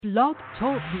Blog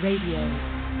Talk Radio.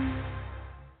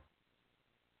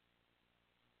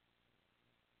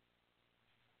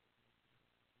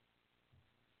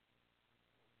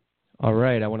 All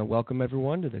right, I want to welcome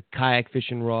everyone to the Kayak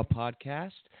Fishing RAW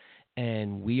podcast,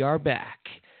 and we are back.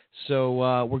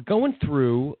 So we're going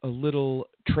through a little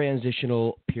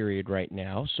transitional period right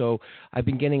now. So I've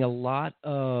been getting a lot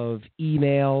of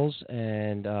emails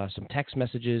and some text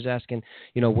messages asking,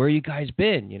 where you guys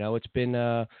been? It's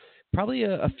been probably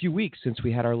a few weeks since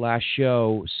we had our last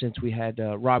show, since we had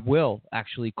Rob Will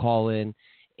actually call in,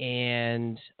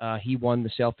 and he won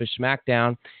the Sailfish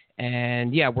Smackdown.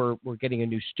 And yeah, we're getting a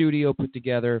new studio put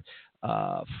together.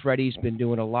 Freddie's been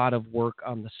doing a lot of work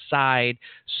on the side.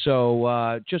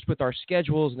 So just with our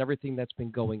schedules and everything that's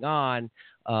been going on,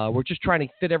 we're just trying to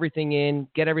fit everything in,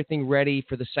 get everything ready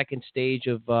for the second stage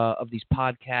of these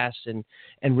podcasts,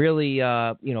 and really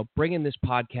bringing this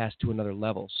podcast to another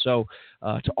level. So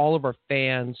to all of our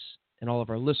fans and all of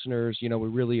our listeners, we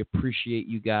really appreciate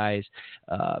you guys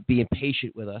being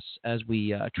patient with us as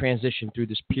we transition through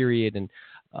this period. And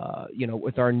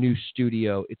with our new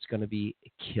studio, it's going to be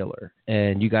a killer,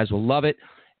 and you guys will love it.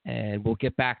 And we'll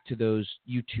get back to those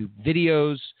YouTube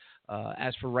videos.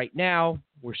 As for right now,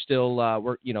 we're still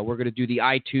we're going to do the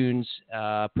iTunes,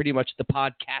 pretty much the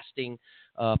podcasting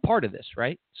part of this,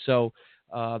 right? So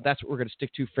that's what we're going to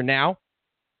stick to for now.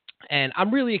 And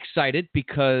I'm really excited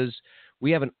because we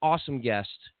have an awesome guest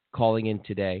calling in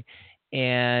today,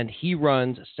 and he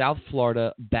runs South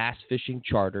Florida Bass Fishing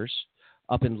Charters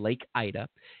up in Lake Ida,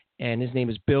 and his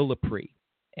name is Bill Lepree.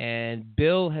 And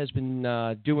Bill has been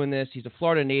doing this. He's a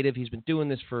Florida native. He's been doing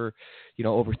this for,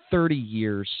 over 30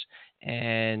 years,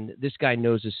 and this guy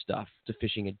knows his stuff, to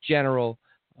fishing in general.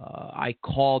 I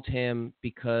called him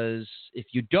because if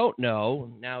you don't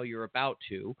know, now you're about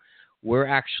to. We're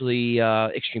actually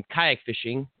Extreme Kayak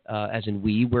Fishing, as in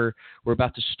we're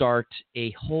about to start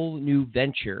a whole new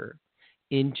venture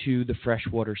into the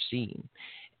freshwater scene.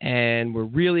 And we're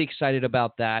really excited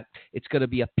about that. It's going to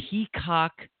be a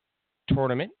peacock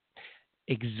tournament,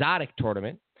 exotic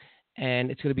tournament, and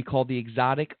it's going to be called the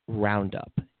Exotic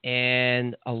Roundup.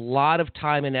 And a lot of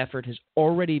time and effort has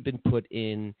already been put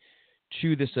in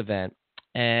to this event,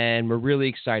 and we're really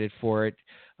excited for it.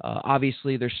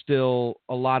 Obviously, there's still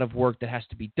a lot of work that has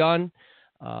to be done.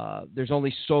 There's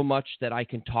only so much that I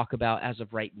can talk about as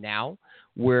of right now.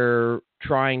 We're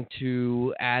trying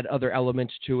to add other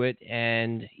elements to it,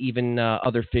 and even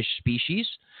other fish species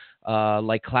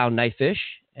like clown knifefish,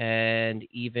 and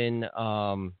even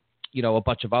a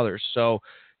bunch of others. So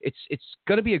it's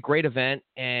going to be a great event,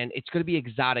 and it's going to be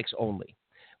exotics only.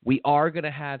 We are going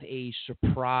to have a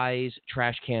surprise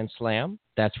trash can slam,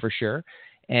 that's for sure,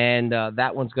 and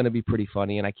that one's going to be pretty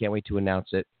funny, and I can't wait to announce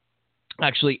it.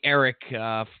 Actually, Eric,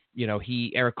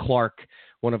 Eric Clark,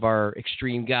 one of our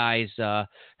extreme guys,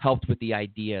 helped with the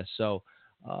idea. So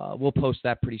we'll post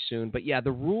that pretty soon. But yeah,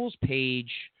 the rules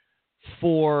page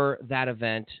for that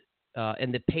event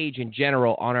and the page in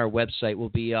general on our website will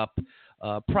be up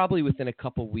probably within a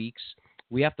couple weeks.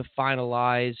 We have to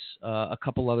finalize a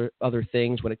couple other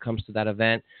things when it comes to that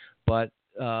event. But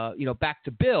back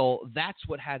to Bill, that's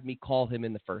what had me call him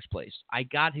in the first place. I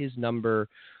got his number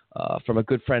from a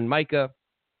good friend, Micah,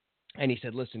 and he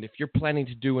said, listen, if you're planning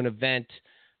to do an event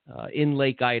in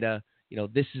Lake Ida,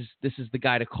 this is the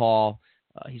guy to call.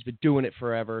 He's been doing it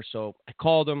forever. So I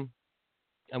called him,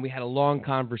 and we had a long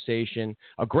conversation,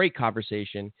 a great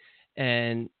conversation.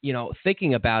 And,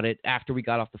 thinking about it after we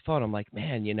got off the phone, I'm like,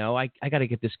 man, I got to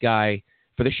get this guy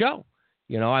for the show.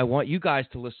 I want you guys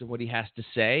to listen to what he has to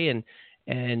say.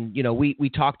 And we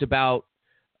talked about,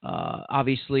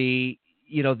 obviously,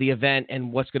 the event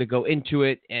and what's going to go into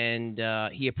it.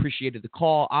 And he appreciated the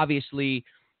call. Obviously,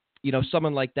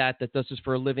 someone like that does this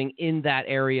for a living in that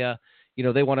area,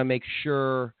 they want to make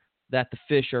sure that the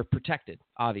fish are protected,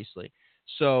 obviously.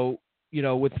 So,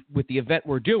 with the event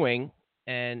we're doing,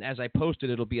 and as I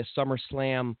posted, it'll be a Summer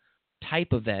Slam type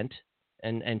event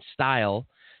and style.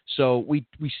 So we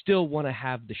still want to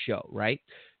have the show, right?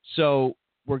 So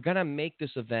we're going to make this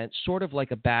event sort of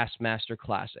like a Bassmaster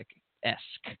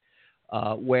Classic-esque,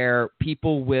 where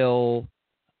people will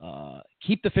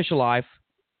keep the fish alive.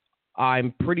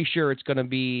 I'm pretty sure it's going to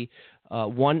be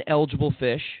one eligible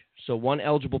fish, so one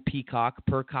eligible peacock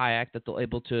per kayak that they'll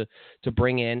able to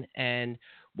bring in. And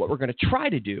what we're going to try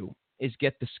to do is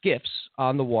get the skiffs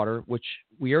on the water, which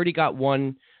we already got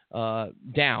one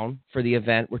down for the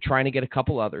event. We're trying to get a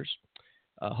couple others.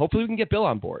 Hopefully we can get Bill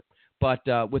on board. But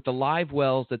with the live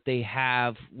wells that they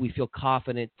have, we feel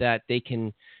confident that they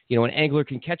can, an angler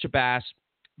can catch a bass,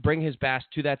 bring his bass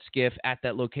to that skiff at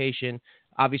that location.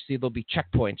 Obviously, there'll be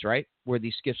checkpoints, right, where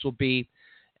these skiffs will be.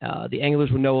 The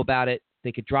anglers would know about it.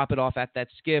 They could drop it off at that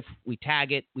skiff. We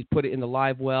tag it. We put it in the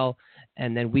live well,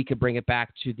 and then we could bring it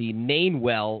back to the main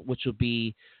well, which will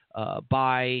be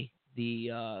by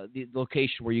the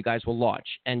location where you guys will launch.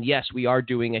 And yes, we are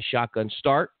doing a shotgun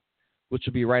start, which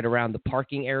will be right around the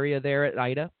parking area there at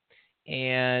Ida.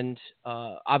 And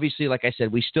obviously, like I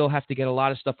said, we still have to get a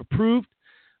lot of stuff approved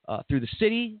through the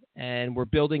city, and we're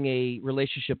building a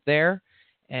relationship there.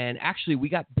 And actually, we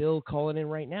got Bill calling in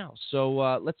right now.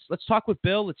 So let's talk with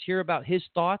Bill. Let's hear about his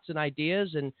thoughts and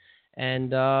ideas.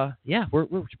 And yeah, we're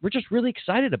just really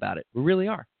excited about it. We really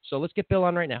are. So let's get Bill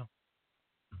on right now.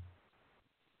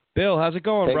 Bill, how's it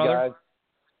going, brother? Hey, guys.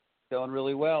 Going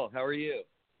really well. How are you?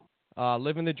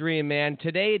 Living the dream, man.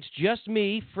 Today it's just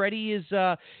me. Freddie is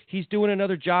he's doing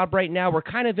another job right now. We're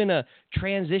kind of in a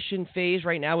transition phase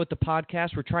right now with the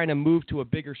podcast. We're trying to move to a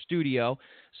bigger studio.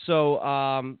 So,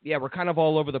 yeah, we're kind of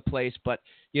all over the place. But,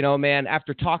 you know, man,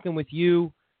 after talking with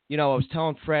you, you know, I was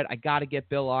telling Fred, I got to get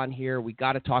Bill on here. We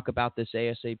got to talk about this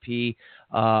ASAP.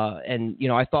 And, you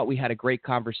know, I thought we had a great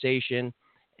conversation.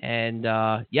 And,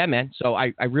 yeah, man, so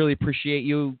I really appreciate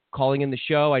you calling in the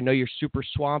show. I know you're super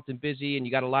swamped and busy, and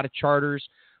you got a lot of charters.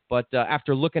 But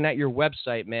after looking at your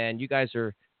website, man, you guys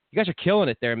are killing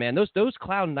it there, man. Those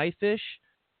clown knifefish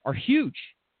are huge.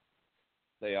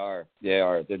 They are.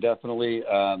 They're definitely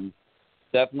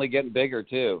getting bigger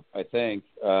too. I think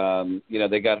you know,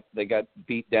 they got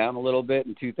beat down a little bit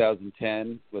in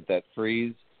 2010 with that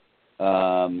freeze.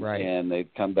 Right. And they've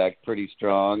come back pretty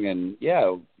strong. And,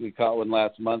 yeah, we caught one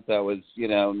last month that was, you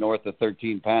know, north of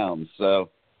 13 pounds. So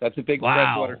that's a big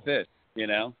freshwater fish, you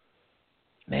know.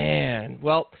 Man,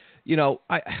 well, you know,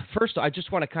 I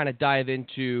just want to kind of dive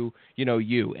into, you know,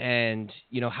 you and,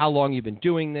 you know, how long you've been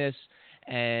doing this.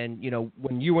 And, you know,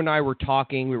 when you and I were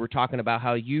talking, we were talking about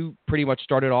how you pretty much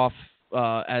started off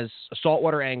as a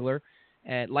saltwater angler,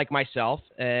 and like myself,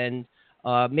 and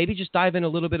maybe just dive in a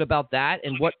little bit about that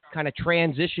and what kind of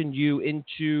transitioned you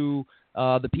into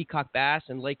the peacock bass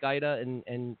and Lake Ida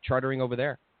and chartering over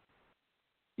there.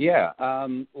 Yeah.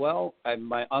 Well,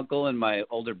 my uncle and my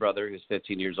older brother, who's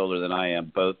 15 years older than I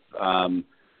am, both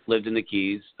lived in the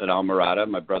Keys at Almirada.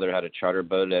 My brother had a charter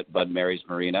boat at Bud Mary's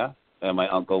Marina, and my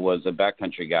uncle was a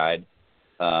backcountry guide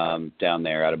down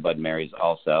there out of Bud Mary's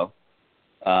also.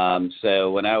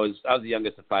 So when I was the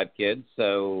youngest of 5 kids.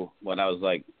 So when I was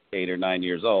like 8 or 9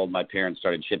 years old, my parents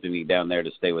started shipping me down there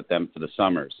to stay with them for the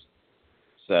summers.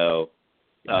 So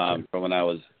from when I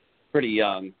was pretty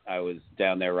young, I was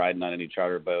down there riding on any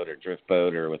charter boat or drift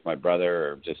boat or with my brother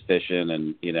or just fishing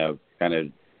and, you know, kind of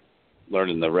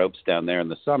learning the ropes down there in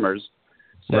the summers.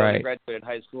 So When I graduated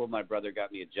high school, my brother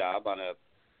got me a job on a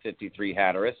 53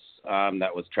 Hatteras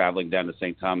that was traveling down to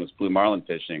St. Thomas blue marlin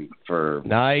fishing for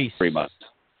 3 months.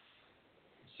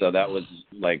 So that was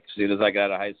like, as soon as I got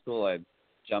out of high school, I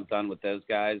jumped on with those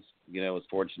guys. You know, was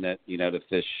fortunate, you know, to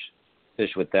fish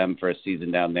with them for a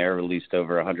season down there. Released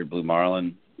over 100 blue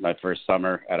marlin my first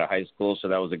summer out of high school, so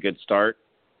that was a good start.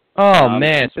 Oh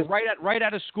man! So right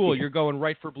out of school, you're going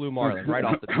right for blue marlin, right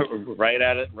off the top. right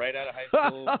out of high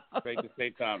school, straight to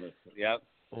St. Thomas. Yep.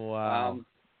 Wow.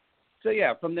 So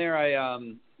yeah, from there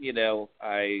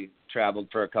I traveled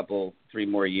for 3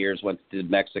 more years. Went to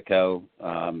Mexico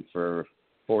for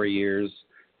 4 years.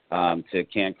 To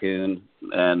Cancun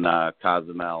and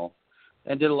Cozumel,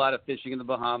 and did a lot of fishing in the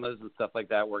Bahamas and stuff like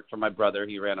that. Worked for my brother.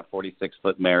 He ran a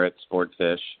 46-foot Merritt sport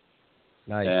fish.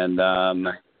 Nice. And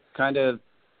kind of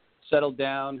settled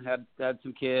down, had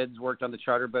some kids, worked on the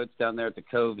charter boats down there at the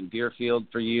Cove in Deerfield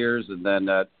for years. And then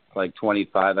at like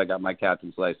 25, I got my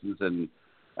captain's license and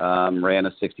ran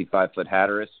a 65-foot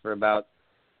Hatteras for about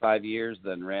 5 years,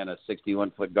 then ran a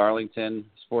 61-foot Garlington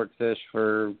sport fish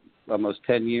for almost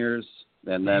 10 years.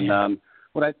 And then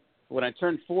when I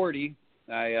turned 40,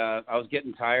 I was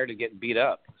getting tired of getting beat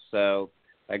up. So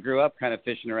I grew up kind of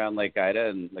fishing around Lake Ida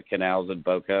and the canals in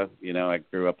Boca. You know, I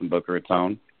grew up in Boca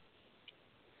Raton.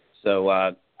 So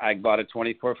I bought a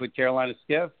 24-foot Carolina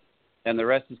skiff, and the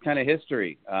rest is kind of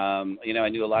history. You know, I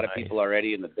knew a lot of people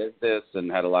already in the business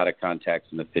and had a lot of contacts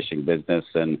in the fishing business,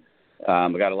 and I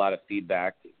got a lot of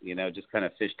feedback. You know, just kind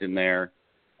of fished in there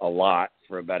a lot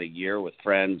for about a year with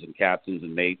friends and captains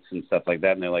and mates and stuff like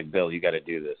that. And they're like, Bill, you got to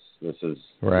do this. This is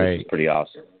pretty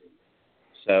awesome.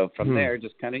 So from there,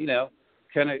 just kind of, you know,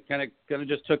 kind of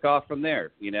just took off from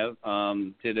there, you know,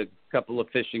 did a couple of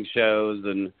fishing shows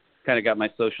and kind of got my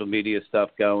social media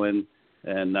stuff going.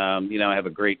 And, you know, I have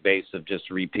a great base of just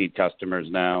repeat customers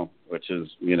now, which is,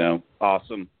 you know,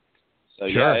 awesome. So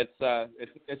yeah, it's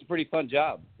a pretty fun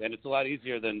job, and it's a lot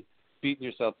easier than beating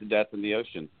yourself to death in the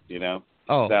ocean, you know.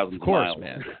 Oh, of course,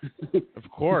 man. Of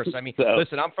course. I mean,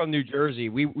 listen, I'm from New Jersey.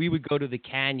 We would go to the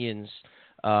canyons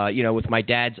with my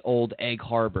dad's old Egg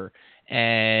Harbor.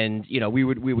 And, we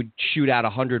would shoot out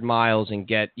 100 miles and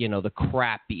get, the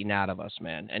crap beaten out of us,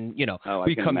 man. And,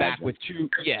 we come back with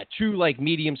two like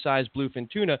medium-sized bluefin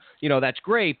tuna. That's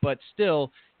great. But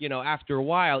still, after a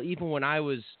while, even when I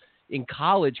was in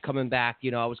college coming back,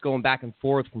 I was going back and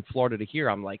forth from Florida to here.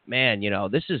 I'm like, man,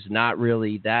 this is not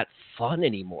really that fun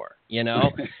anymore,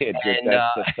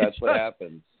 That's what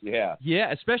happens. Yeah.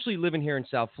 Yeah, especially living here in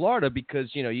South Florida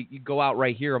because, you go out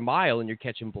right here a mile and you're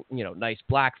catching, nice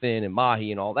blackfin and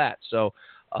mahi and all that. So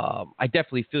I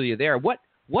definitely feel you there. What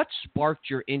sparked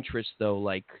your interest, though,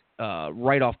 like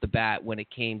right off the bat when it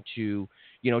came to,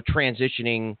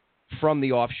 transitioning from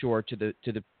the offshore to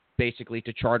the basically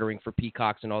to chartering for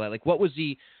peacocks and all that? Like, what was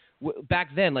back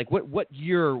then? Like, what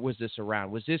year was this around?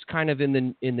 Was this kind of in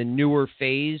the newer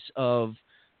phase of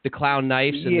the clown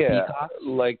knifes and the peacocks?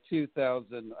 Like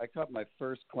 2000. I caught my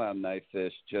first clown knife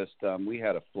fish. Just we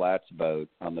had a flats boat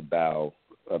on the bow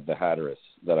of the Hatteras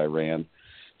that I ran,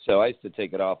 so I used to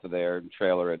take it off of there and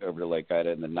trailer it over to Lake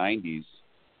Ida in the 90s,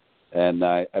 and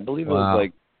I believe it was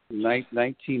like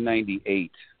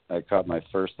 1998. I caught my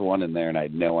first one in there, and I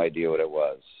had no idea what it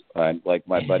was. Like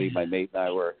my buddy, my mate, and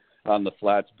I were on the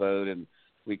flats boat, and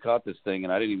we caught this thing,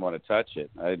 and I didn't even want to touch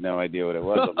it. I had no idea what it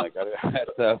was. I'm like,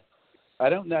 I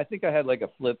don't know. I think I had like a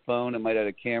flip phone. I might have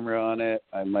had a camera on it.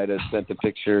 I might have sent a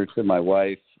picture to my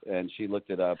wife, and she looked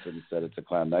it up and said it's a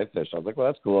clown knife fish. I was like, well,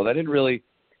 that's cool. And I didn't really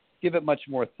give it much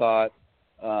more thought.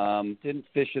 Didn't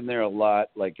fish in there a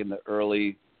lot, like in the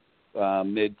early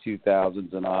mid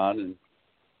 2000s and on, and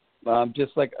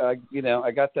just like I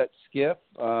got that skiff.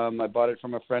 I bought it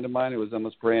from a friend of mine. It was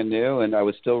almost brand new, and I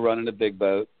was still running a big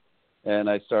boat, and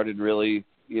I started really,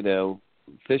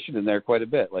 fishing in there quite a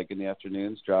bit, like in the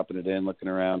afternoons, dropping it in, looking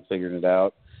around, figuring it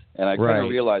out. And I kind of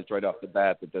realized right off the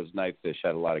bat that those knife fish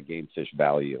had a lot of game fish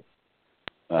value.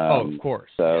 Of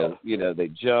course. So, they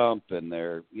jump and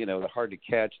they're, they're hard to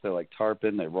catch. They're like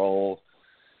tarpon, they roll.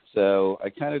 So I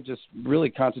kind of just really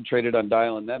concentrated on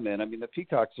dialing them in. I mean, the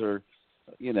peacocks are,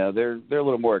 they're a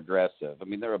little more aggressive. I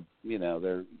mean, they're a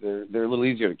little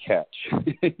easier to catch.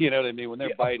 You know what I mean? When they're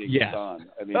biting, it's on.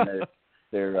 I mean,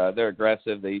 they're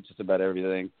aggressive. They eat just about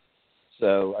everything.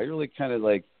 So I really kind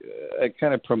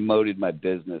of promoted my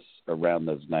business around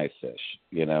those knife fish,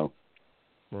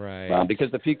 Right.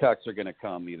 Because the peacocks are going to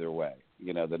come either way.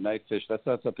 The knife fish, that's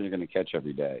not something you're going to catch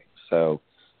every day. So,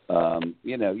 I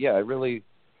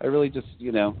really just,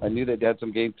 I knew they had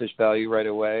some game fish value right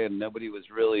away, and nobody was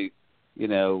really,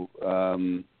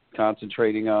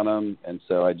 concentrating on them. And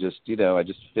so I just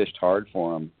fished hard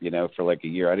for them, for like a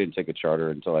year. I didn't take a charter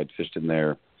until I'd fished in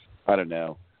there. I don't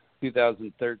know,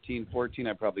 2013, 14,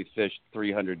 I probably fished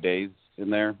 300 days in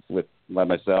there by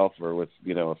myself or with,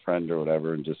 a friend or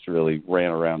whatever, and just really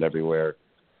ran around everywhere,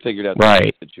 figured out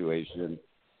the situation,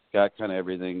 got kind of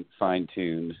everything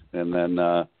fine-tuned. And then,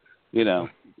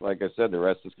 like I said, the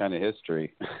rest is kind of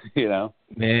history,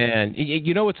 Man,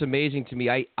 what's amazing to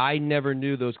me? I never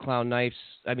knew those clown knives.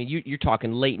 I mean, you're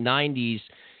talking late 90s.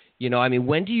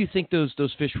 When do you think those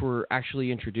fish were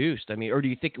actually introduced? I mean, or do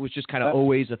you think it was just kind of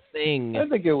always a thing? I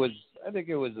think it was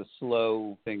a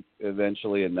slow thing.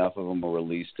 Eventually, enough of them were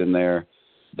released in there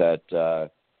that,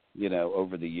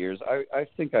 over the years, I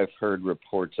think I've heard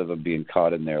reports of them being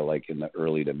caught in there like in the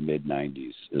early to mid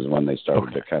 90s is when they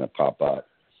started to kind of pop up.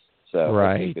 So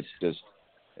I think it's just,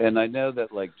 and I know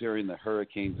that like during the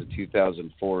hurricanes of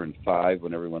 2004 and 5,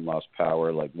 when everyone lost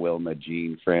power, like Wilma,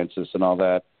 Jean, Francis, and all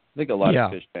that, I think a lot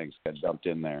of fish tanks got dumped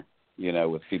in there,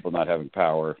 with people not having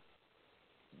power.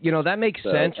 That makes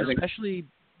sense, especially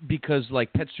because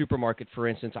like Pet Supermarket, for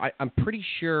instance, I'm pretty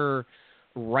sure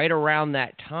right around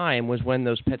that time was when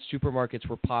those pet supermarkets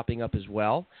were popping up as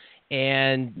well.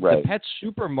 And the pet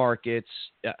supermarkets,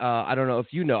 I don't know if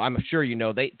you know, I'm sure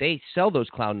they sell those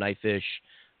clown knife fish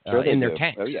in their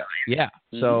tanks. Oh, yeah. Yeah.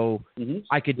 Mm-hmm. So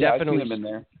I could definitely see them in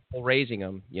there. People raising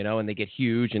them, and they get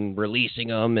huge and releasing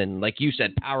them. And like you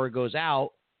said, power goes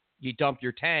out, you dump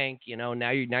your tank,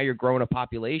 now you're growing a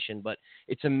population. But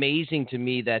it's amazing to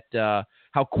me that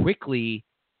how quickly,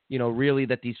 really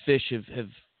that these fish have,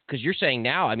 because you're saying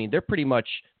now, I mean, they're pretty much,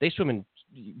 they swim in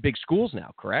big schools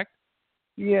now, correct?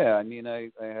 Yeah, I mean, I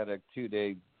had a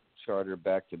 2-day charter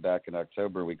back-to-back in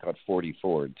October. We caught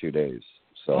 44 in 2 days.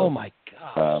 So, oh my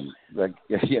gosh.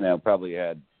 Probably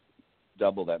had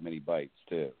double that many bites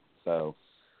too. So,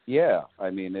 yeah, I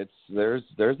mean, there's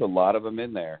a lot of them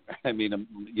in there. I mean,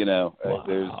 wow.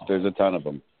 there's a ton of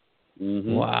them.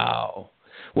 Mm-hmm. Wow.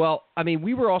 Well, I mean,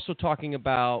 we were also talking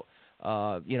about,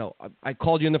 I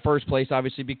called you in the first place,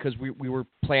 obviously, because we were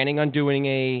planning on doing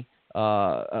a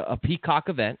peacock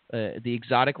event, the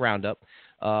exotic roundup.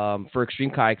 for extreme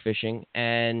kayak fishing.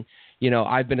 And,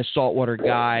 I've been a saltwater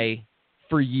guy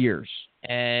for years.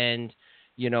 And,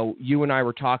 you and I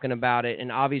were talking about it.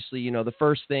 And obviously, the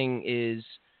first thing is,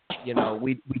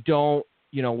 we don't,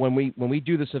 when we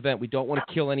do this event, we don't want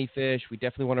to kill any fish. We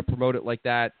definitely want to promote it like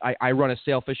that. I run a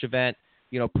sailfish event,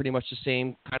 pretty much the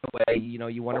same kind of way.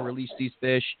 You want to release these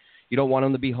fish. You don't want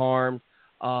them to be harmed.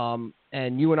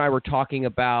 And you and I were talking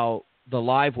about the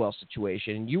live well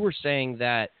situation. And you were saying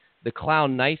that the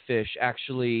clown knifefish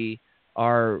actually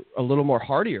are a little more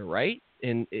hardier, right?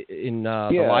 In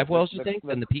the live wells, you think,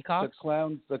 than the peacocks?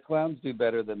 The clowns do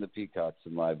better than the peacocks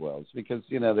in live wells because,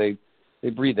 they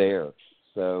breathe air.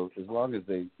 So as long as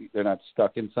they're not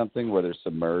stuck in something where they're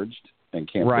submerged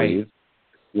and can't breathe,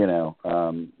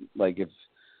 like if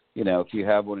you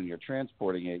have one and you're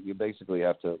transporting it, you basically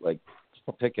have to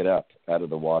pick it up out of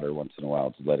the water once in a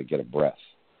while to let it get a breath.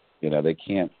 They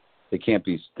can't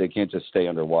just stay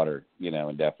underwater,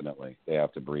 indefinitely. They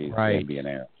have to breathe and be in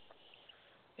air.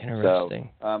 Interesting.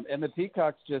 So, and the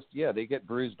peacocks they get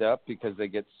bruised up because they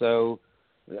get so,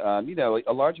 a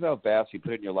largemouth bass, you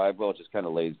put it in your live well, it just kind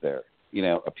of lays there.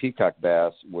 A peacock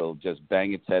bass will just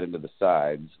bang its head into the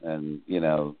sides, and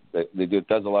it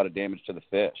does a lot of damage to the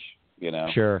fish.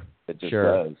 Sure, it just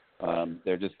does.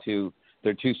 They're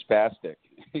too spastic.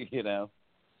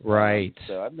 Right.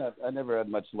 So I never had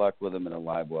much luck with them in a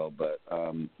live well, but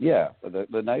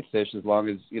the night fish, as long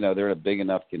as they're in a big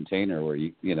enough container where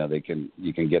you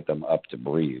can get them up to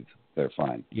breathe, they're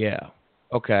fine. Yeah.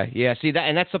 Okay. Yeah. See that,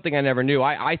 and that's something I never knew.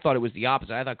 I thought it was the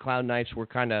opposite. I thought clown knives were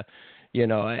kind of,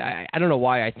 I don't know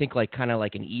why. I think kind of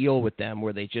like an eel with them,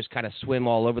 where they just kind of swim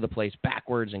all over the place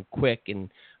backwards and quick. And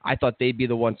I thought they'd be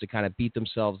the ones to kind of beat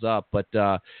themselves up. But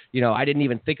I didn't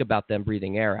even think about them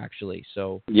breathing air actually.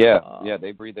 So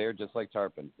they breathe air just like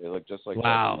tarpon. They look just like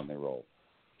tarpon when they roll.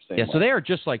 Same way. So they are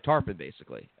just like tarpon,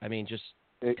 basically. I mean, just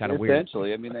kind of weird.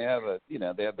 Essentially, I mean, they have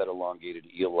that elongated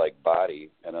eel-like body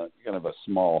and a kind of a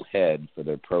small head for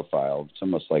their profile. It's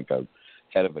almost like a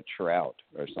head of a trout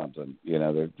or something.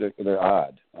 They're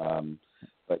odd.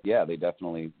 But yeah, they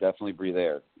definitely breathe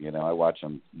air. I watch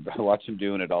them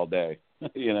doing it all day.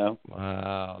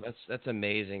 Wow, that's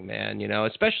amazing, man.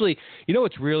 Especially,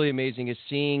 what's really amazing is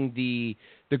seeing the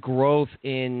growth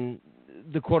in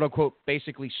the quote unquote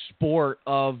basically sport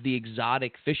of the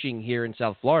exotic fishing here in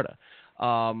South Florida.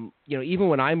 Even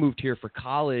when I moved here for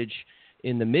college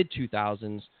in the mid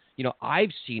 2000s,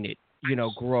 I've seen it,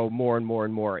 grow more and more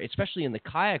and more, especially in the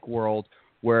kayak world,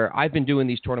 where I've been doing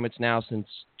these tournaments now since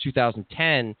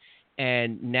 2010.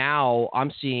 And now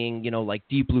I'm seeing, like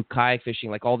deep blue kayak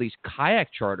fishing, like all these kayak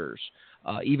charters,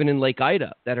 even in Lake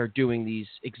Ida, that are doing these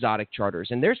exotic charters.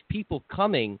 And there's people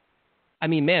coming,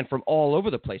 from all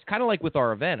over the place, kind of like with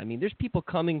our event. There's people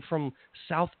coming from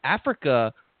South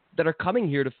Africa that are coming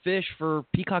here to fish for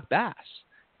peacock bass.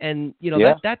 And,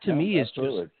 that to me is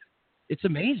absolutely. Just, it's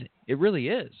amazing. It really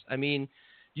is.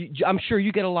 I'm sure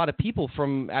you get a lot of people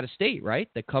from out of state, right,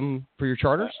 that come for your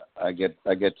charters? I get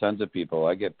tons of people.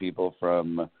 I've had people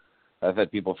from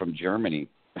Germany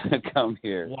come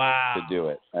here to do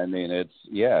it.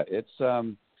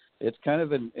 It's kind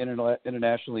of an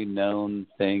internationally known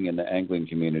thing in the angling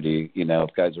community. If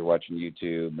guys are watching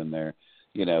YouTube and they're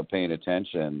paying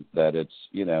attention, that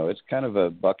it's kind of a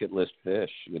bucket list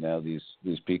fish.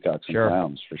 These peacocks and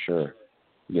clowns for sure.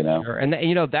 Sure. And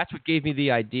that's what gave me the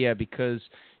idea because,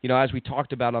 as we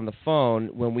talked about on the phone,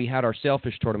 when we had our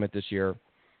sailfish tournament this year,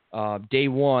 day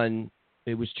one,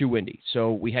 it was too windy.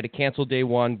 So we had to cancel day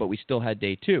one, but we still had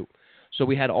day two. So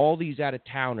we had all these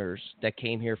out-of-towners that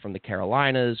came here from the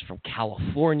Carolinas, from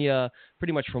California,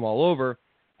 pretty much from all over.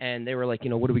 And they were like,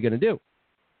 what are we going to do?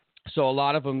 So a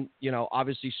lot of them,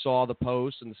 obviously saw the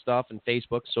posts and the stuff and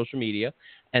Facebook, social media,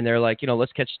 and they're like,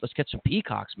 let's catch some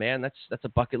peacocks, man. That's a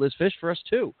bucket list fish for us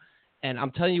too. And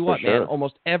I'm telling you what, man,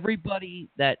 almost everybody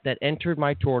that entered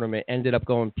my tournament ended up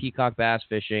going peacock bass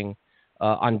fishing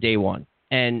on day one.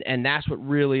 And that's what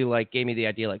really gave me the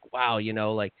idea, wow,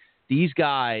 these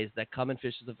guys that come and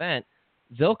fish this event,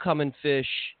 they'll come and fish,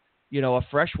 a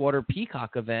freshwater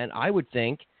peacock event, I would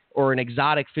think, or an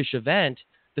exotic fish event,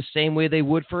 the same way they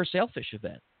would for a sailfish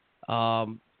event.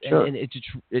 And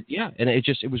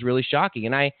it was really shocking.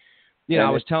 And I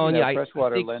was telling you,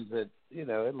 freshwater I think,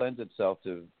 it lends itself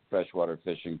to freshwater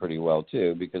fishing pretty well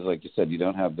too, because like you said, you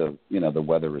don't have the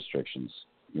weather restrictions,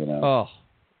 Oh,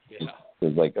 yeah.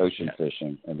 It's like ocean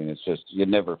fishing. It's just, it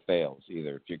never fails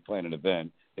either. If you're playing an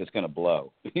event, it's going to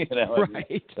blow,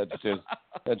 Right.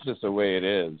 That's just the way it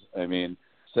is.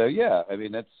 So yeah,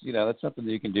 that's something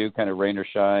that you can do, kind of rain or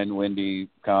shine, windy,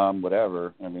 calm,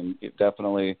 whatever. It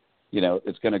definitely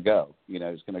it's going to go.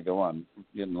 It's going to go on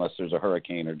unless there's a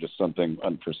hurricane or just something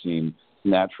unforeseen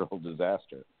natural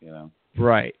disaster.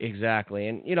 Right, exactly.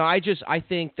 And I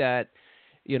think that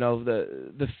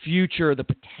the future, the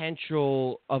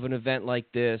potential of an event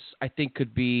like this, I think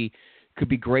could be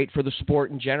great for the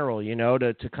sport in general.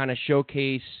 To kind of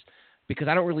showcase, because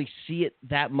I don't really see it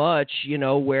that much.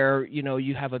 Where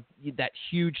you have that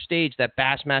huge stage, that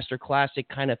Bassmaster Classic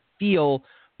kind of feel,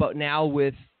 but now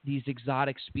with these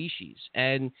exotic species.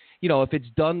 And if it's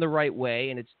done the right way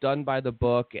and it's done by the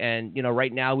book, and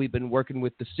right now we've been working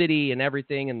with the city and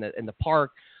everything in the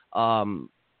park.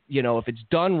 If it's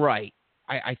done right,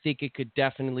 I think it could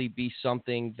definitely be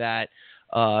something that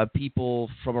people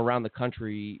from around the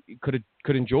country could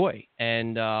enjoy.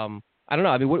 And I don't know.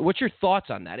 I mean, what's your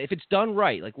thoughts on that? If it's done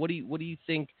right, like what do you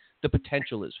think the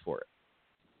potential is for it?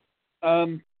 I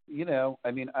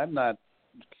mean, I'm not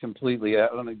completely. I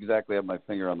don't exactly have my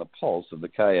finger on the pulse of the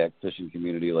kayak fishing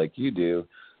community like you do,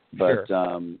 but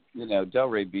Sure.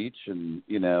 Delray Beach, and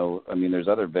I mean, there's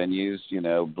other venues,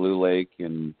 Blue Lake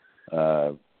and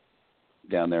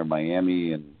down there in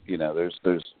Miami, and there's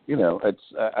it's.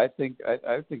 I think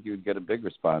you would get a big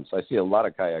response. I see a lot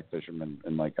of kayak fishermen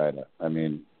in Lake Ida. I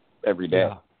mean, every day.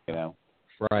 Yeah.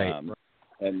 Right.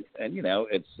 And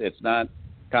it's not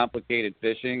complicated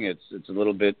fishing. It's a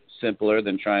little bit simpler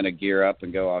than trying to gear up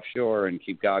and go offshore and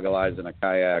keep goggle eyes in a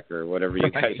kayak or whatever you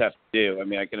guys have to do. I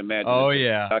mean, I can imagine. Oh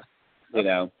yeah.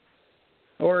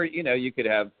 Or you could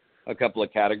have a couple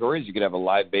of categories. You could have a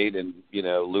live bait and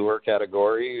lure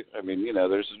category. I mean,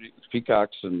 there's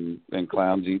peacocks and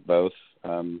clowns eat both.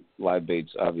 Live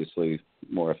bait's obviously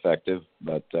more effective,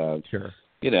 but sure.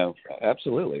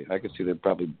 Absolutely. I could see they're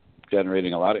probably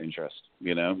generating a lot of interest.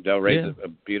 Delray's a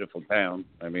beautiful town.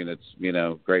 I mean, it's,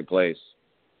 great place.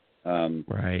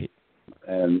 Right.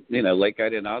 And, Lake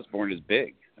Ida and Osbourne is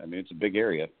big. I mean, it's a big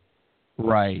area.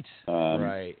 Right.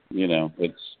 Right.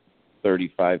 It's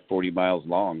 35, 40 miles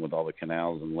long with all the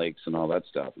canals and lakes and all that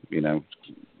stuff. You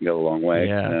go a long way.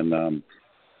 Yeah. And,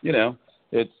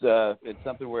 it's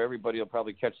something where everybody will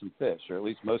probably catch some fish, or at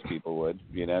least most people would.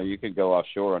 You could go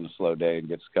offshore on a slow day and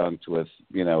get skunked with,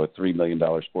 a $3 million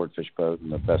sport fish boat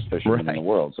and the best fishermen in the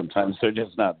world. Sometimes they're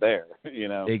just not there,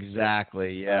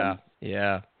 Exactly. Yeah.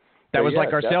 That was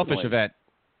like our definitely. sailfish event.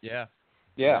 Yeah.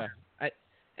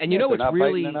 And what's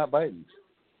really they're not biting.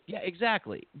 Yeah,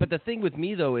 exactly. But the thing with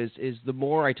me though is the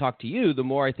more I talk to you, the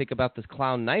more I think about this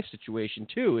clown knife situation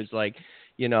too. Is like,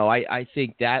 I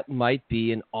think that might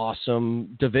be an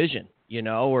awesome division,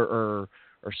 or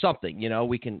something,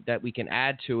 we can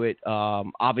add to it.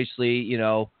 Obviously,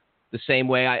 the same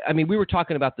way. I mean, we were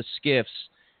talking about the skiffs,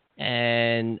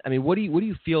 and I mean, what do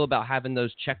you feel about having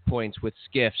those checkpoints with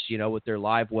skiffs, with their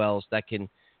live wells that can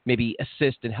maybe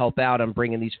assist and help out on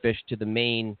bringing these fish to the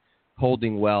main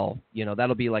holding well?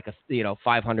 That'll be like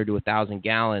 500 to 1,000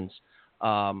 gallons.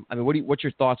 I mean, what's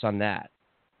your thoughts on that?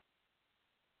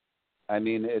 I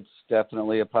mean, it's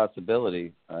definitely a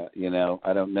possibility. I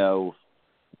don't know.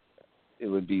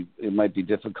 It might be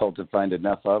difficult to find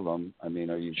enough of them. I mean,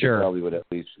 or you probably would at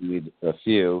least need a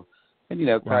few. And,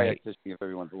 kayak fishing, if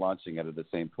everyone's launching it at the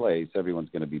same place, everyone's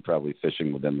going to be probably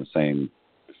fishing within the same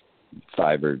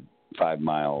 5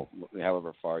 mile,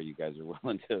 however far you guys are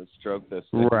willing to stroke this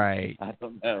thing. Right. I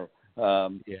don't know.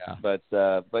 But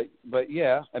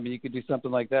yeah, I mean, you could do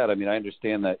something like that. I mean, I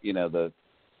understand that,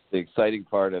 the exciting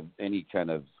part of any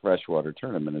kind of freshwater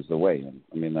tournament is the weigh-in.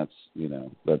 I mean, that's the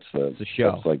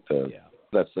show.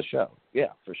 That's the show. Yeah,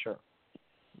 for sure.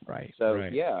 Right. So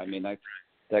right. yeah, I mean,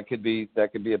 that could be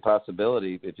a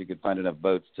possibility if you could find enough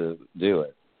boats to do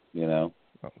it.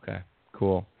 Okay.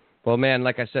 Cool. Well, man,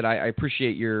 like I said, I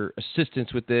appreciate your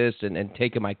assistance with this and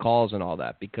taking my calls and all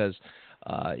that, because,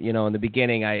 in the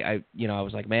beginning, I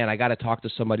was like, man, I got to talk to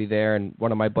somebody there. And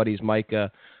one of my buddies,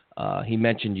 Micah, he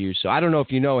mentioned you. So I don't know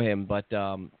if you know him, but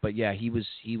yeah, he was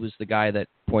the guy that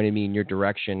pointed me in your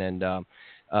direction. And to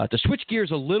switch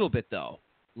gears a little bit, though,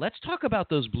 let's talk about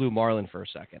those blue marlin for a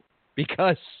second,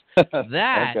 because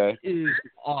that is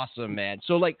awesome, man.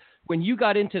 So, like, when you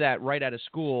got into that right out of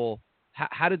school,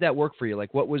 how did that work for you?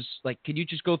 Like, what was, like, can you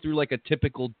just go through, like, a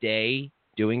typical day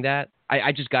doing that?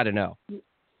 I just got to know.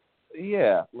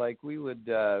 Yeah, like, we would,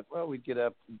 we'd get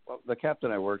up. The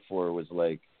captain I worked for was,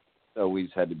 like, always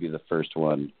had to be the first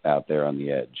one out there on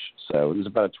the edge. So it was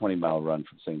about a 20-mile run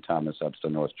from St. Thomas up to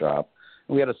North Drop.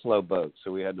 And we had a slow boat,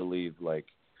 so we had to leave, like,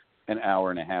 an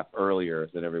hour and a half earlier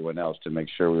than everyone else to make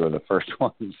sure we were the first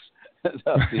ones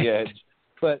up the edge.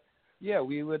 But yeah,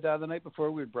 we would the night before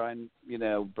we would brine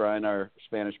our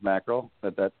Spanish mackerel.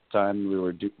 At that time, we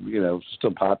were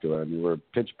still popular. I mean, we were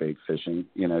pitch bait fishing,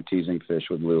 teasing fish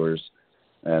with lures,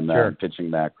 and Sure. pitching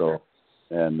mackerel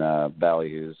and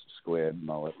ballyhoos, squid,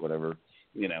 mullet, whatever.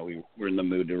 We were in the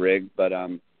mood to rig. But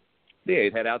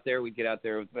we'd head out there. We'd get out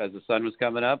there as the sun was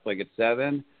coming up, like at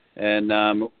 7.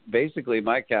 And basically,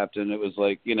 my captain, it was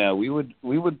like, we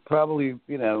would probably,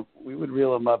 we would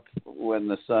reel them up when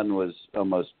the sun was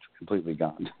almost completely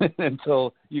gone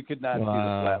until you could not see the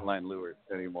flatline lures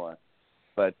anymore.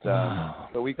 But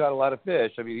we caught a lot of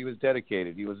fish. I mean, he was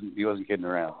dedicated. He wasn't kidding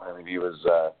around. I mean, he was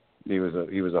a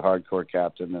hardcore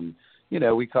captain. And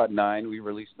we caught 9. We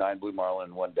released 9 blue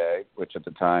marlin in one day, which at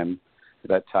the time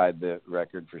that tied the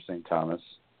record for St. Thomas.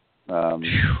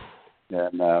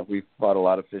 And we fought a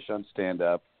lot of fish on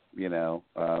stand-up,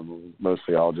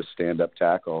 mostly all just stand-up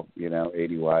tackle,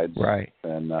 80 wides. Right.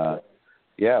 And,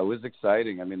 it was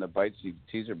exciting. I mean, the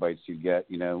teaser bites you get,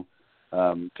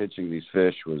 pitching these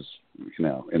fish was,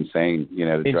 insane,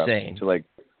 to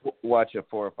watch a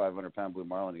 400 or 500 pound blue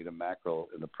marlin eat a mackerel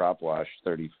in the prop wash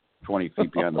 20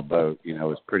 feet behind the boat,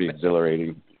 was pretty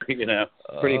exhilarating,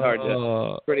 pretty hard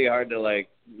to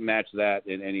match that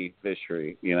in any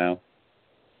fishery, You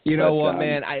know what,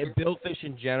 man? Billfish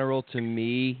in general, to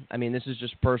me, I mean, this is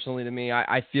just personally to me,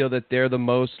 I feel that they're the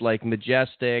most,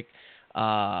 majestic.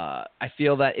 I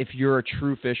feel that if you're a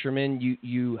true fisherman,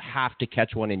 you have to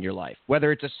catch one in your life.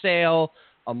 Whether it's a sail,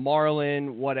 a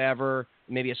marlin, whatever,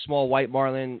 maybe a small white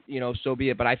marlin, so be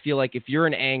it. But I feel like if you're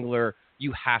an angler,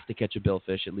 you have to catch a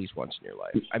billfish at least once in your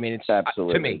life. I mean, it's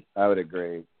absolutely, to me. I would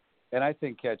agree. And I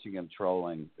think catching them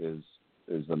trolling is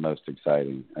the most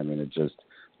exciting. I mean, it just...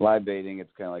 Live baiting,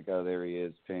 it's kind of like, oh, there he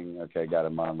is, ping, okay, got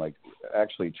him on. Like,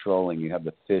 actually trolling, you have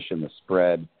the fish in the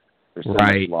spread for so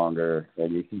much longer,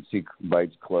 and you can see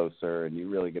bites closer, and you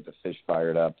really get the fish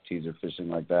fired up, teaser fishing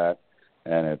like that.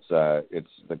 And it's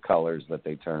the colors that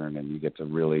they turn, and you get to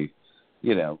really,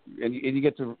 and you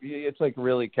get to, it's like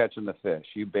really catching the fish.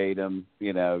 You bait them,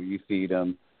 you feed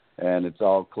them, and it's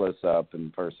all close up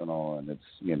and personal, and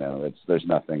it's, there's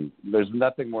nothing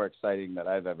more exciting that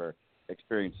I've ever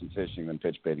experience in fishing than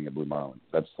pitch baiting a blue marlin.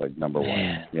 That's number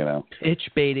one, Pitch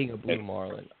baiting a blue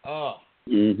marlin. Oh,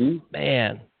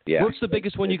 man. Yeah. What's the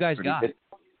biggest one you guys got?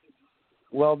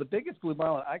 Well, the biggest blue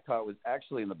marlin I caught was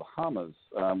actually in the Bahamas.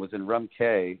 Was in Rum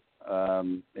Cay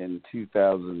in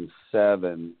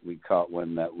 2007. We caught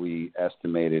one that we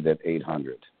estimated at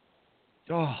 800.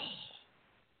 Oh.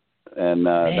 And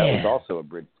that was also a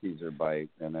bridge teaser bite,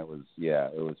 and it was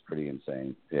pretty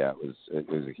insane. Yeah, it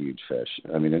was a huge fish.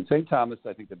 I mean, in St. Thomas,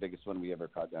 I think the biggest one we ever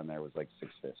caught down there was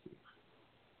 650.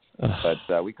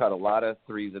 But we caught a lot of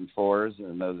 3s and 4s,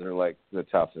 and those are the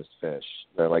toughest fish.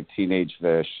 They're like teenage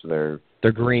fish. They're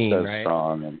green, so right?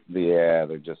 Strong, and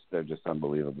they're just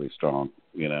unbelievably strong.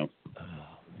 Oh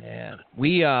man,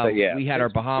 we had our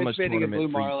Bahamas tournament. Fishing a blue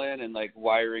marlin and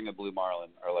wiring a blue marlin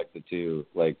are the two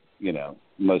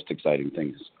most exciting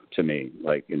things to me,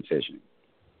 in fishing.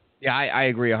 Yeah, I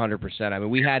agree 100%. I mean,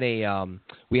 we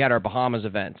had our Bahamas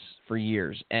events for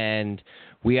years, and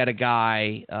we had a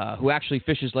guy who actually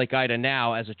fishes Lake Ida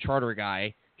now as a charter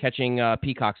guy, catching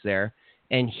peacocks there,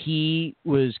 and he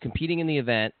was competing in the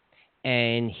event,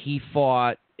 and he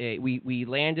fought. We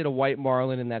landed a white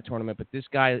marlin in that tournament, but this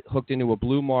guy hooked into a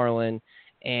blue marlin,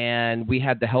 and we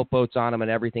had the help boats on him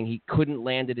and everything. He couldn't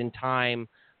land it in time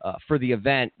for the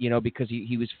event, because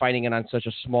he was fighting it on such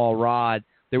a small rod.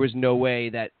 There was no way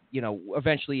that,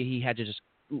 eventually he had to just,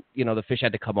 the fish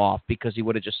had to come off because he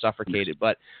would have just suffocated.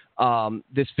 But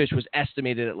this fish was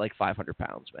estimated at 500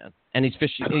 pounds, man. And he's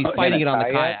fishing, he's fighting it on the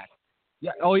kayak.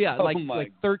 Yeah. Oh yeah.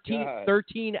 Like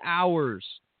 13 hours,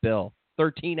 Bill.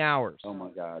 13 hours. Oh my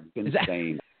God.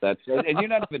 Insane. And you're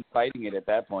not even fighting it at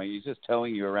that point. He's just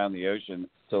towing you around the ocean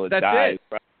till it dies.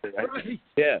 Right.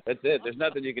 Yeah, that's it. There's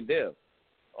nothing you can do.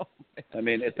 Oh, I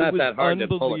mean, it's not that hard to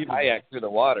pull a kayak through the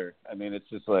water. I mean, it's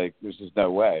just there's just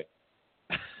no way.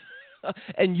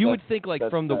 And you would think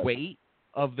from the weight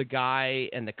of the guy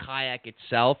and the kayak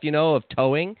itself, of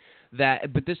towing,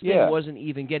 but this thing wasn't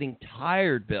even getting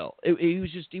tired, Bill. He was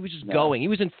just going. He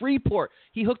was in Freeport.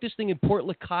 He hooked this thing in Port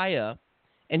Lacaya,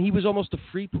 and he was almost to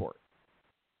Freeport.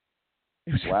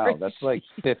 Wow, crazy. That's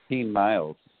 15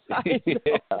 miles.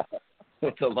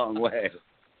 It's a long way.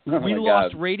 We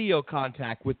lost radio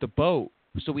contact with the boat,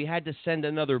 so we had to send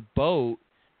another boat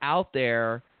out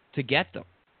there to get them.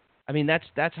 I mean,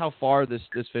 that's how far this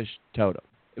fish towed him.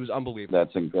 It was unbelievable.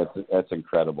 That's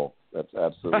incredible. That's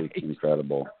absolutely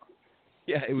incredible.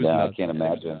 Yeah, it was nuts.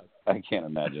 I can't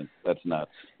imagine. That's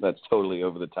nuts. That's totally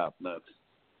over the top nuts.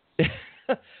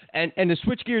 And to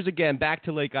switch gears again, back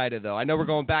to Lake Ida, though. I know we're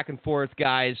going back and forth,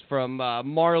 guys, from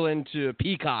marlin to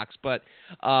peacocks, but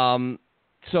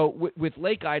so with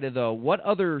Lake Ida, though, what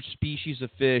other species of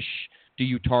fish do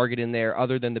you target in there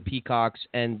other than the peacocks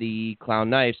and the clown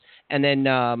knives? And then,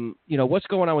 what's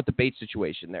going on with the bait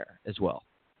situation there as well?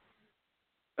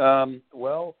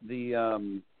 Well,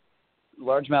 the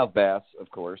largemouth bass, of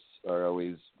course, are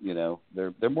always,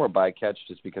 they're more bycatch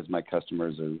just because my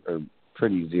customers are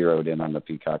pretty zeroed in on the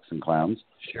peacocks and clowns.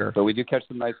 Sure. But we do catch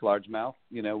some nice largemouth.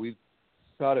 We've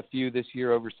caught a few this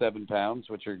year over 7 pounds,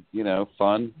 which are,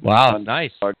 fun. Wow, fun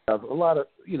nice. Largemouth. A lot of,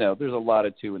 there's a lot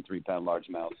of 2 and 3 pound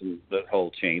largemouths in the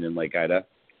whole chain in Lake Ida.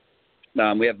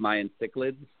 We have Mayan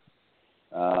cichlids,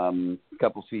 a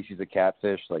couple species of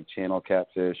catfish like channel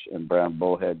catfish and brown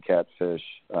bullhead catfish.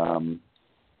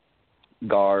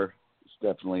 Gar,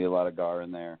 there's definitely a lot of gar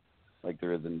in there, like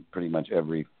there is in pretty much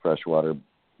every freshwater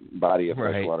body of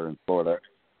freshwater in Florida.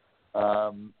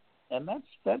 And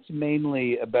that's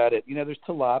mainly about it. There's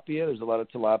tilapia. There's a lot of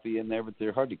tilapia in there, but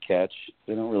they're hard to catch.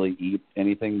 They don't really eat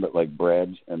anything but like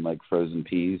bread and like frozen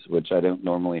peas, which I don't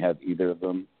normally have either of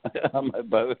them on my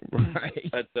boat.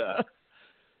 Right. But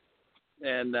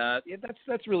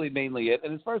that's really mainly it.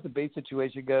 And as far as the bait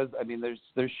situation goes, I mean,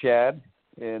 there's shad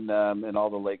in all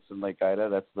the lakes in Lake Ida.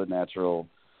 That's the natural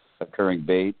occurring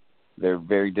bait. They're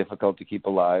very difficult to keep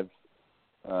alive.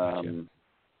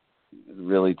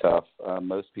 Really tough.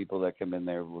 Most people that come in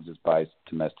there will just buy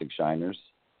domestic shiners,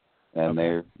 and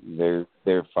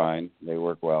they're fine. They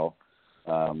work well.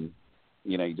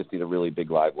 You just need a really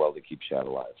big live well to keep shad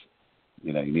alive.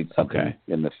 You need something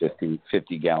in the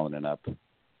 50 gallon and up.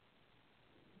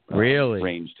 Really?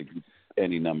 Range to keep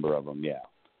any number of them. Yeah.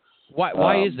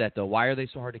 Why is that though? Why are they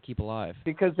so hard to keep alive?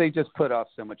 Because they just put off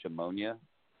so much ammonia.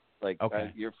 Like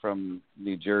you're from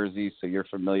New Jersey, so you're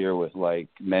familiar with like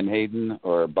Menhaden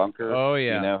or a bunker. Oh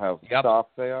yeah. You know how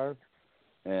soft they are,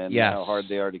 and how hard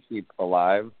they are to keep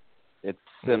alive. It's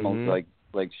similar.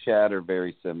 Like shad are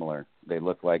very similar. They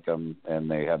look like them, and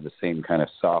they have the same kind of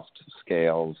soft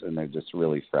scales, and they're just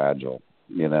really fragile.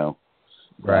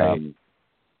 Right.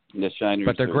 The shiners,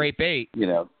 but they're great bait.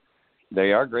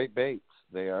 They are great baits.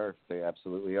 They are. They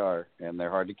absolutely are, and they're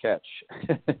hard to catch.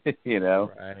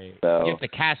 Right. So you have to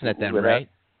cast net them, right?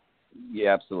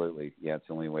 Yeah, absolutely. Yeah, it's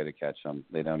the only way to catch them.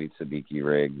 They don't eat sabiki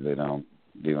rigs. They don't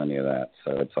do any of that.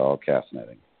 So it's all cast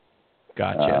netting.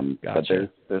 Gotcha. But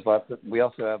there's lots of. We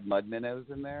also have mud minnows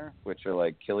in there, which are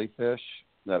like killifish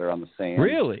that are on the sand.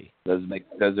 Really? Those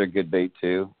are good bait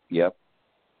too. Yep.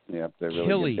 They're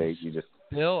really good bait.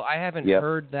 Bill, I haven't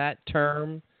heard that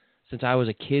term since I was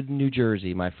a kid in New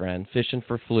Jersey, my friend, fishing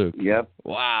for fluke. Yep.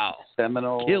 Wow.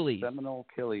 Seminole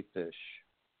killifish.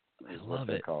 I love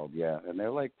it. Called. Yeah, and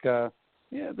they're like,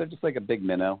 they're just like a big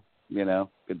minnow.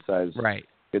 Good size. Right.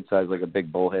 Good size, like a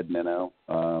big bullhead minnow.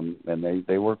 And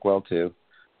they work well too.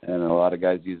 And a lot of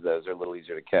guys use those. They're a little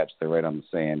easier to catch. They're right on the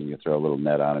sand, and you throw a little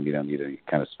net on them. You don't need any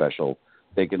kind of special.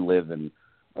 They can live in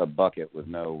a bucket with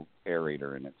no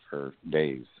aerator in it for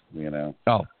days.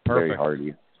 Oh, perfect. Very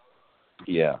hardy.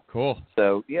 Yeah. Cool.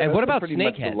 So yeah. And what about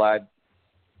snakeheads?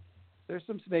 There's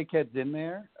some snakeheads in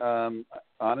there.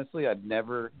 Honestly, I've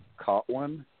never caught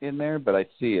one in there, but I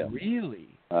see them.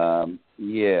 Really?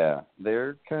 Yeah.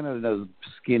 They're kind of those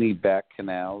skinny back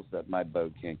canals that my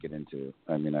boat can't get into.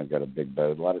 I mean, I've got a big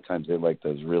boat. A lot of times they like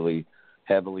those really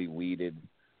heavily weeded,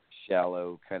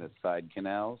 shallow kind of side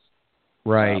canals.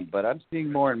 Right. But I'm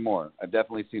seeing more and more. I've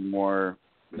definitely seen more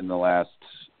in the last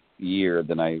year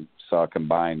than I saw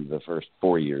combined the first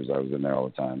 4 years I was in there all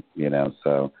the time.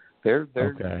 So they're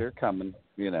coming.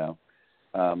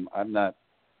 I'm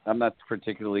not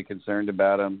particularly concerned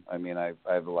about them. I mean, I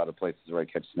have a lot of places where I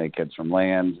catch snakeheads from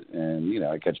land, and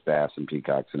I catch bass and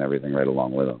peacocks and everything right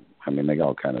along with them. I mean, I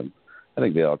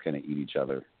think they all kind of eat each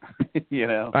other.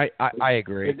 I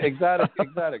agree.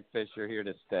 Exotic fish are here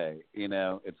to stay.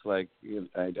 It's like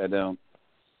I don't.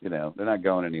 They're not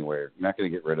going anywhere. You're not going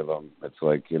to get rid of them. It's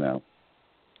like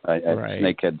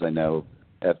snakeheads. I know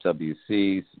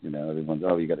FWCs. Everyone's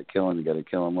you got to kill them. You got to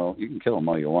kill them. Well, you can kill them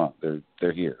all you want.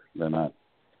 They're here. They're not.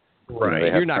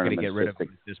 Right. You're not going to get rid of them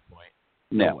at this point.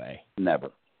 No way. Never.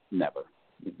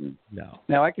 Mm-hmm. No.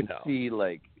 Now I can see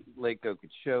like Lake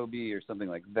Okeechobee or something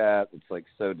like that. It's like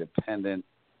so dependent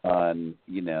on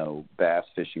bass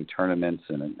fishing tournaments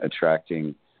and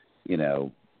attracting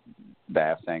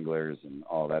bass anglers and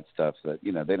all that stuff that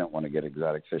they don't want to get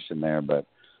exotic fish in there. But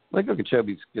Lake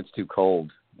Okeechobee gets too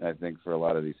cold, I think, for a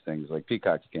lot of these things. Like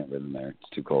peacocks can't live in there; it's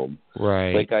too cold.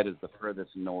 Right. Lake Ida is the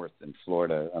furthest north in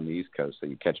Florida on the East Coast that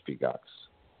you catch peacocks.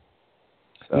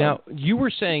 So, now you were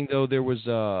saying though there was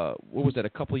what was that, a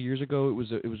couple of years ago? It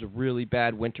was a really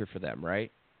bad winter for them,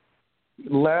 right?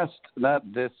 Not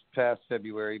this past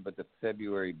February, but the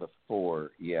February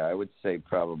before. Yeah, I would say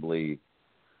probably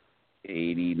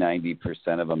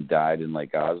 80-90% of them died in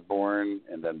Lake Osbourne,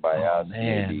 and then by us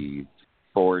maybe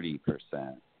 40%,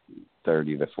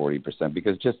 30 to 40%,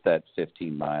 because just that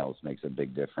 15 miles makes a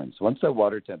big difference. Once the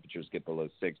water temperatures get below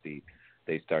 60,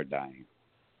 they start dying.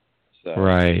 So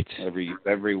right.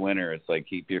 Every winter, it's like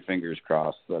keep your fingers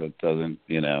crossed that it doesn't,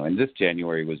 and this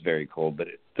January was very cold, but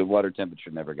the water temperature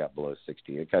never got below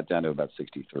 60. It got down to about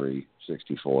 63,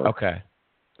 64. Okay.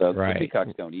 So right. The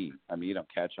peacocks don't eat. I mean, you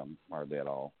don't catch them hardly at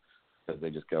all because they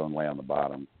just go and lay on the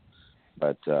bottom.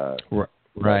 But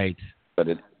right. But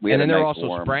we and had then a they're nice also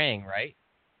warm, spraying, right?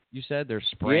 You said they're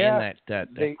spraying that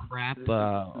crap,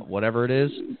 whatever it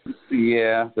is?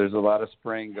 Yeah, there's a lot of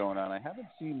spraying going on. I haven't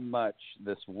seen much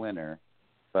this winter,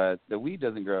 but the weed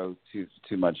doesn't grow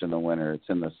too much in the winter. It's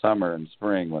in the summer and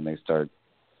spring when they start,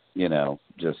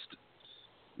 just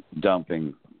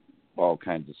dumping all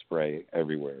kinds of spray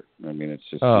everywhere. I mean, it's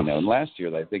just, and last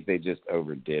year I think they just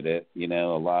overdid it. They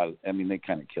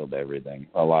kind of killed everything.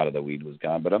 A lot of the weed was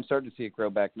gone, but I'm starting to see it grow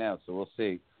back now, so we'll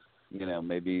see.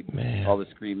 Maybe all the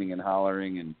screaming and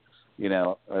hollering and,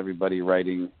 everybody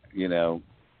writing,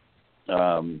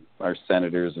 our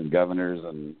senators and governors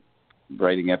and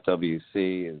writing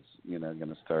FWC is, going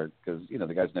to start because,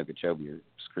 the guys in Okeechobee are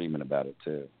screaming about it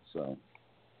too. So,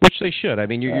 which they should. I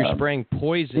mean, you're spraying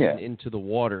poison into the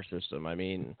water system. I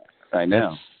mean, I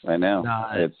know.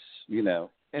 It's,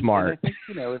 smart. And I think,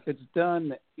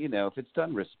 if it's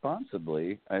done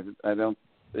responsibly, I don't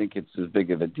think it's as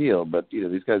big of a deal, but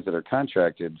these guys that are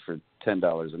contracted for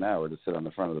 $10 an hour to sit on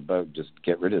the front of the boat just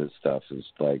get rid of this stuff is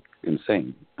like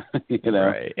insane.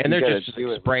 Right, and they're just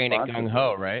spraying it gung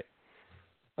ho, right?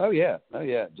 Oh yeah,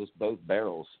 just both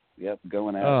barrels,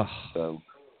 going out. So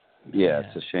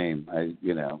it's a shame.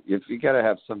 You got to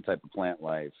have some type of plant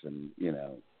life and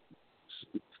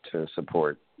to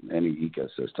support any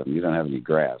ecosystem. You don't have any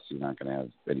grass, you're not going to have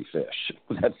any fish.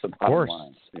 That's the bottom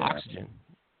line. Oxygen.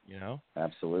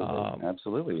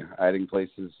 Absolutely. Hiding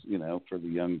places, for the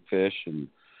young fish, and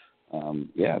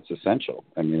it's essential.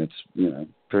 I mean, it's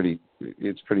pretty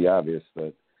obvious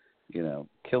that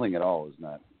killing it all is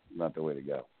not the way to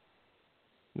go.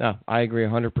 No, I agree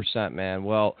 100%, man.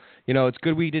 Well, it's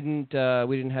good we didn't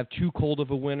have too cold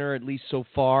of a winter, at least so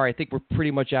far. I think we're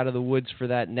pretty much out of the woods for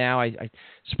that now.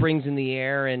 Spring's in the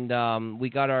air, and we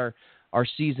got our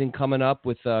season coming up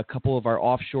with a couple of our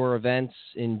offshore events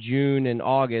in June and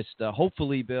August.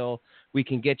 Hopefully, Bill, we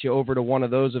can get you over to one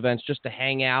of those events just to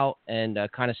hang out and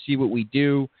kind of see what we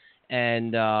do.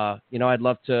 And, I'd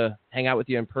love to hang out with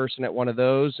you in person at one of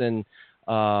those. And,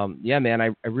 man,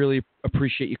 I really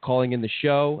appreciate you calling in the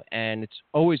show. And it's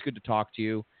always good to talk to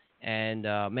you. And,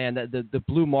 man, the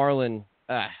Blue Marlin,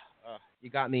 you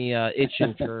got me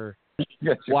itching for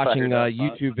watching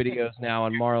YouTube videos now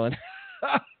on Marlin.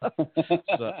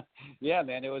 Yeah,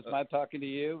 man, it was my talking to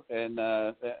you, and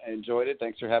I enjoyed it.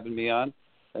 Thanks for having me on.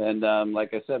 And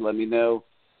like I said, let me know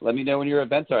when your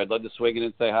events are. I'd love to swing in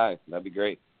and say hi. That'd be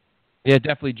great. Yeah,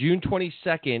 definitely. June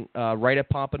 22nd, right at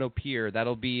Pompano Pier.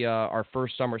 That'll be our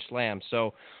first Summer Slam.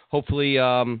 So hopefully,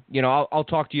 I'll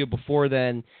talk to you before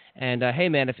then. And hey,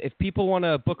 man, if people want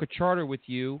to book a charter with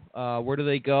you, where do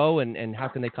they go, and how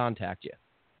can they contact you?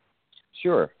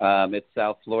 Sure. It's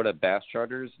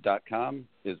southfloridabascharters.com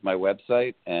is my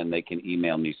website, and they can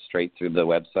email me straight through the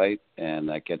website, and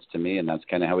that gets to me, and that's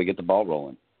kind of how we get the ball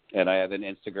rolling. And I have an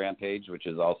Instagram page, which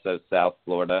is also South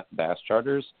Florida Bass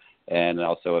Charters, and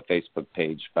also a Facebook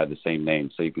page by the same name.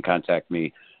 So you can contact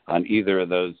me on either of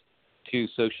those two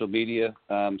social media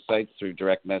sites through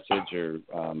direct message or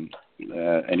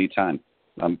anytime.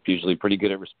 I'm usually pretty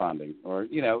good at responding. Or,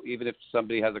 even if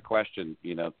somebody has a question,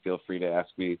 feel free to ask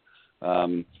me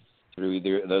through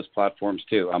either of those platforms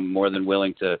too. I'm more than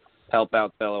willing to help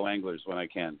out fellow anglers when I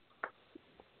can.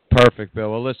 Perfect, Bill.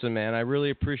 Well, listen, man, I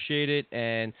really appreciate it,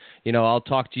 and I'll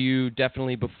talk to you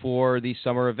definitely before these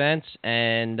summer events,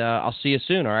 and I'll see you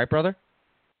soon. All right, brother?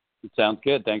 It sounds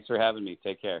good. Thanks for having me.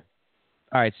 Take care.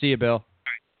 All right, see you, Bill.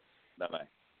 Bye-bye.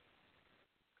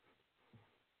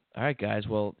 All right, guys.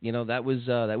 Well, that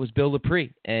was Bill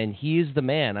Lepree, and he is the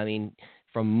man. I mean,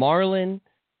 from marlin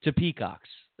to peacocks.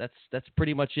 That's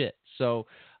pretty much it. So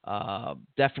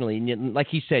definitely, like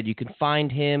he said, you can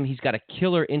find him. He's got a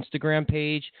killer Instagram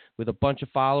page with a bunch of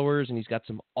followers, and he's got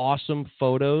some awesome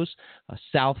photos.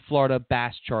 South Florida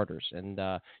Bass Charters, and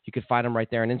you can find him right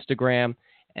there on Instagram.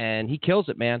 And he kills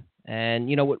it, man. And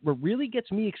what really gets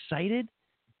me excited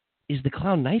is the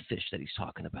clown knifefish that he's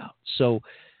talking about. So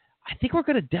I think we're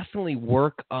going to definitely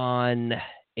work on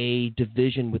a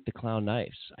division with the clown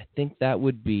knives. I think that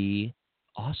would be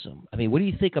awesome. I mean, what do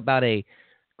you think about a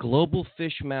Global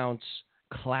Fish Mounts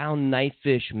Clown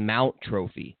Knifefish Mount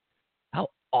Trophy? How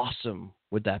awesome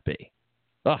would that be?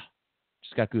 Oh,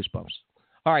 just got goosebumps.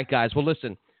 All right, guys. Well,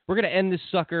 listen, we're going to end this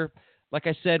sucker. Like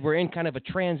I said, we're in kind of a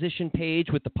transition page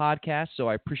with the podcast, so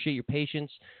I appreciate your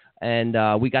patience. And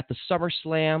we got the Summer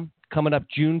Slam coming up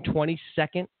June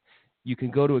 22nd. You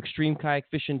can go to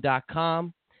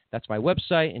extremekayakfishing.com. That's my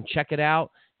website, and check it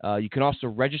out. You can also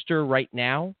register right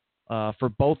now for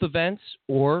both events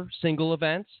or single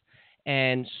events.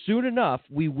 And soon enough,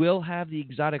 we will have the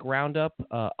Exotic Roundup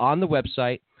on the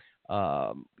website.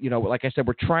 Like I said,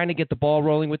 we're trying to get the ball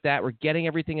rolling with that. We're getting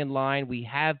everything in line. We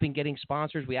have been getting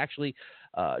sponsors. We actually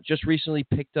just recently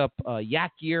picked up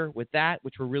yak gear with that,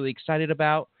 which we're really excited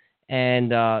about.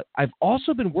 And I've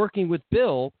also been working with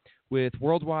Bill with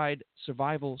Worldwide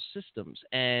Survival Systems.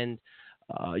 And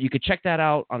you could check that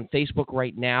out on Facebook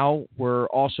right now. We're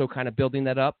also kind of building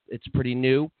that up. It's pretty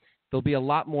new. There'll be a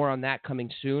lot more on that coming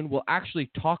soon. We'll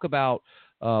actually talk about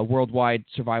Worldwide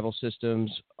Survival Systems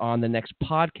on the next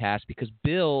podcast because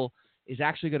Bill is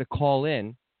actually going to call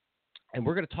in, and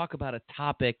we're going to talk about a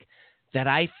topic that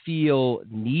I feel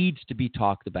needs to be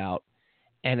talked about,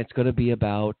 and it's going to be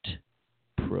about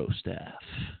pro staff.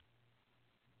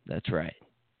 That's right,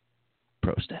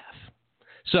 pro staff.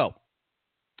 So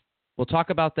we'll talk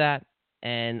about that,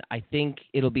 and I think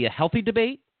it'll be a healthy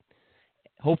debate,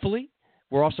 hopefully.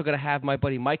 We're also going to have my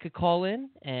buddy Micah call in,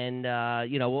 and,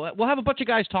 we'll have a bunch of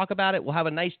guys talk about it. We'll have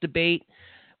a nice debate.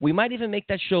 We might even make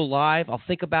that show live. I'll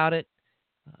think about it.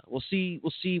 We'll see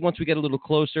once we get a little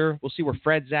closer. We'll see where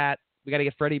Fred's at. We got to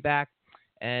get Freddie back.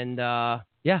 And,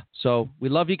 so we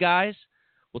love you guys.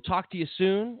 We'll talk to you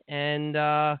soon, and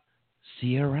see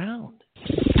you around.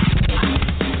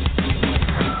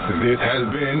 This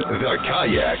has been the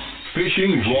Kayak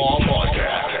Fishing RAW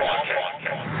Podcast.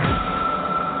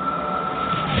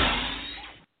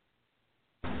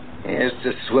 Here's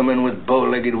to swimming with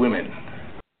bow-legged women.